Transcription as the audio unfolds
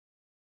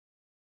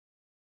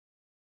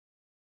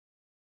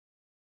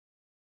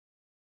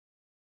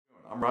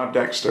I'm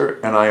Dexter,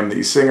 and I am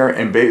the singer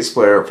and bass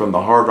player from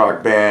the hard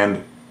rock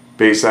band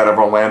based out of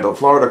Orlando,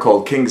 Florida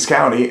called Kings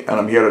County, and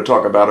I'm here to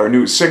talk about our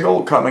new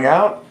single coming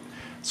out.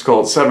 It's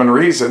called 7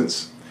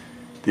 Reasons.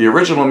 The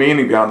original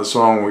meaning behind the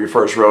song when we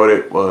first wrote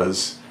it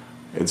was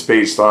it's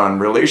based on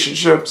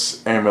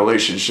relationships and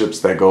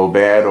relationships that go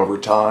bad over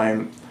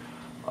time.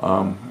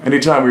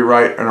 Anytime we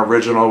write an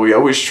original, we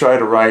always try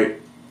to write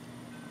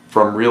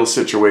from real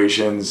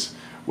situations,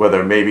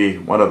 whether maybe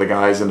one of the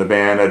guys in the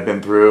band had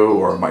been through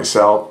or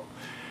myself.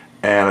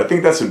 And I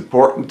think that's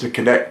important to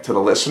connect to the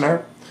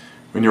listener.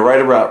 When you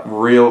write about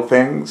real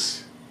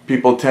things,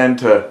 people tend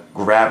to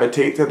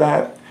gravitate to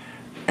that,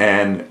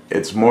 and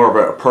it's more of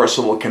a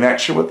personal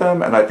connection with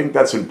them, and I think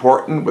that's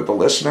important with the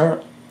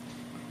listener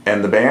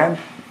and the band.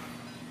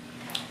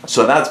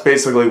 So that's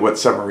basically what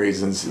 7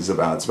 Reasons is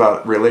about. It's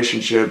about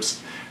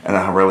relationships and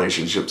how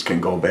relationships can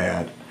go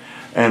bad.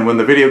 And when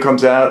the video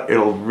comes out,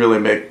 it'll really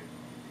make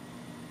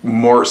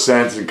more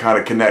sense and kind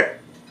of connect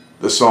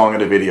the song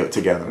and the video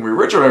together. When we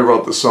originally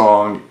wrote the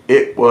song,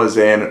 it was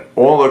an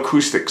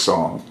all-acoustic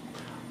song,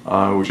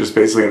 which is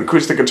basically an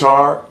acoustic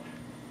guitar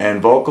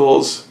and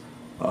vocals.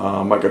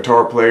 My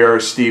guitar player,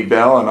 Steve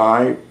Bell, and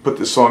I put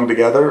this song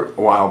together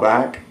a while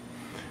back,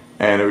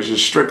 and it was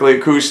just strictly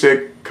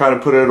acoustic, kind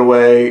of put it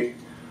away.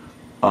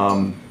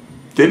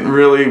 Didn't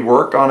really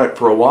work on it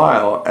for a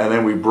while, and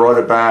then we brought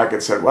it back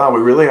and said, wow,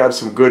 we really have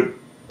some good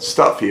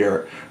stuff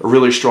here, a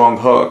really strong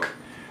hook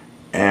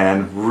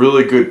and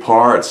really good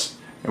parts,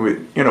 and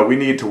we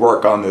need to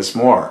work on this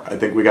more. I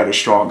think we got a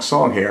strong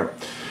song here.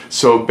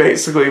 So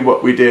basically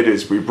what we did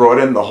is we brought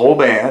in the whole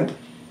band,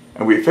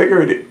 and we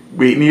figured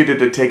we needed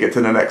to take it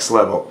to the next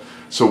level.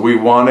 So we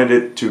wanted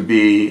it to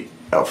be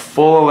a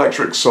full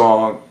electric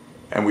song,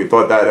 and we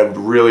thought that would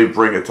really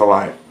bring it to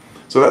life.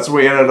 So that's what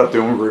we ended up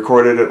doing. We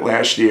recorded it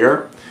last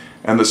year,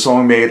 and the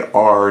song made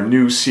our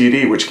new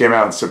CD, which came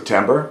out in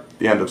September,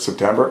 the end of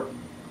September.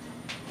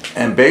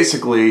 And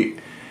basically,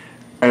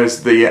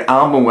 as the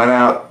album went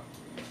out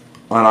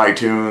on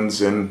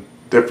iTunes and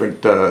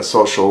different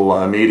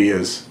social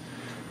medias,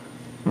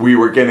 we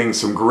were getting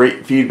some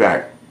great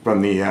feedback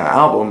from the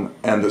album,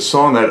 and the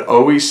song that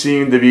always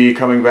seemed to be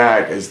coming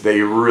back as they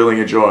really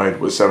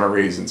enjoyed was 7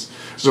 Reasons.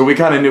 So we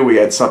kind of knew we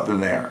had something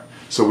there.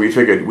 So we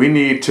figured we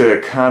need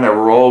to kind of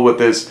roll with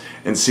this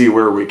and see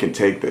where we can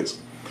take this.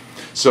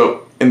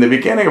 So in the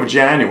beginning of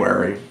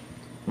January,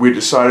 we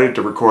decided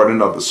to record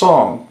another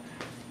song,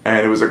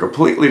 and it was a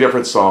completely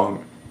different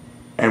song,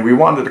 and we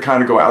wanted to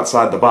kind of go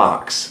outside the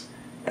box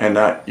and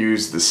not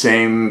use the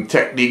same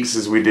techniques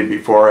as we did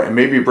before, and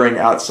maybe bring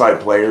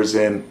outside players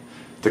in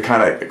to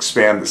kind of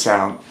expand the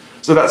sound.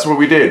 So that's what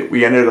we did.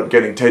 We ended up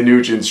getting Ted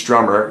Nugent's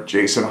drummer,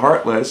 Jason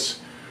Hartless,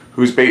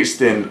 who's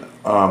based in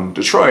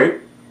Detroit,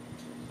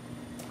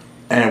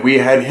 and we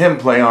had him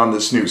play on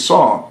this new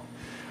song.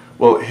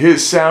 Well,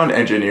 his sound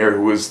engineer,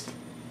 who was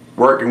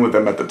working with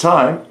him at the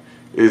time,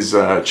 is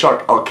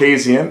Chuck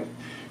Alkazian.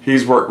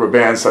 He's worked with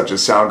bands such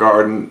as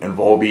Soundgarden and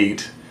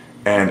Volbeat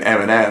and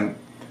Eminem,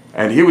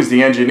 and he was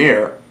the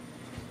engineer.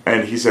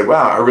 And he said,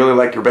 wow, I really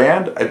like your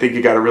band. I think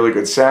you got a really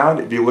good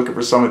sound. If you're looking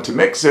for someone to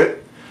mix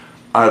it,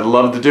 I'd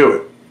love to do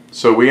it.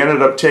 So we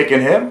ended up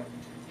taking him.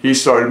 He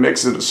started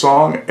mixing the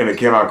song, and it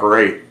came out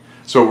great.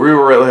 So we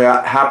were really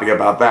happy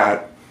about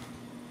that.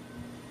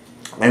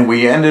 And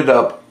we ended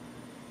up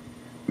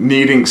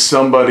needing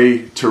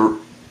somebody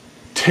to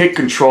take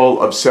control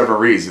of 7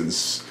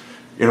 Reasons.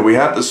 We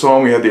had the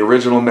song, we had the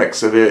original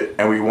mix of it,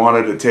 and we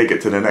wanted to take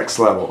it to the next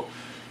level.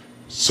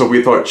 So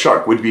we thought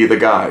Chuck would be the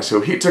guy.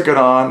 So he took it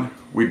on.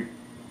 We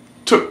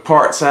took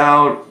parts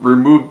out,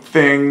 removed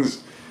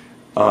things,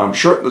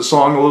 shortened the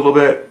song a little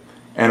bit,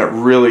 and it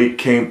really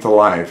came to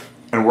life.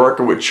 And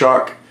working with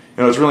Chuck,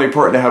 it's really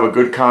important to have a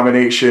good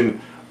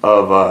combination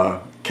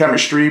of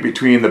chemistry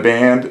between the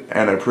band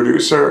and a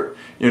producer.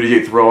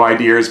 You throw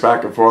ideas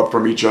back and forth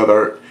from each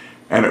other,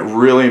 and it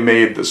really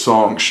made the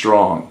song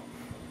strong.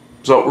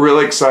 So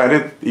really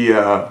excited.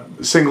 The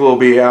single will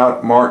be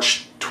out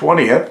March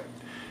 20th,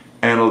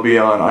 and it'll be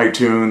on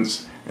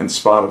iTunes and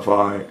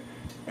Spotify.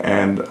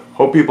 And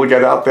hope people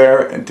get out there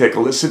and take a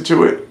listen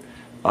to it.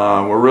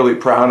 We're really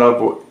proud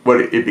of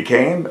what it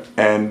became,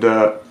 and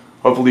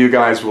hopefully you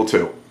guys will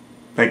too.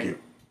 Thank you.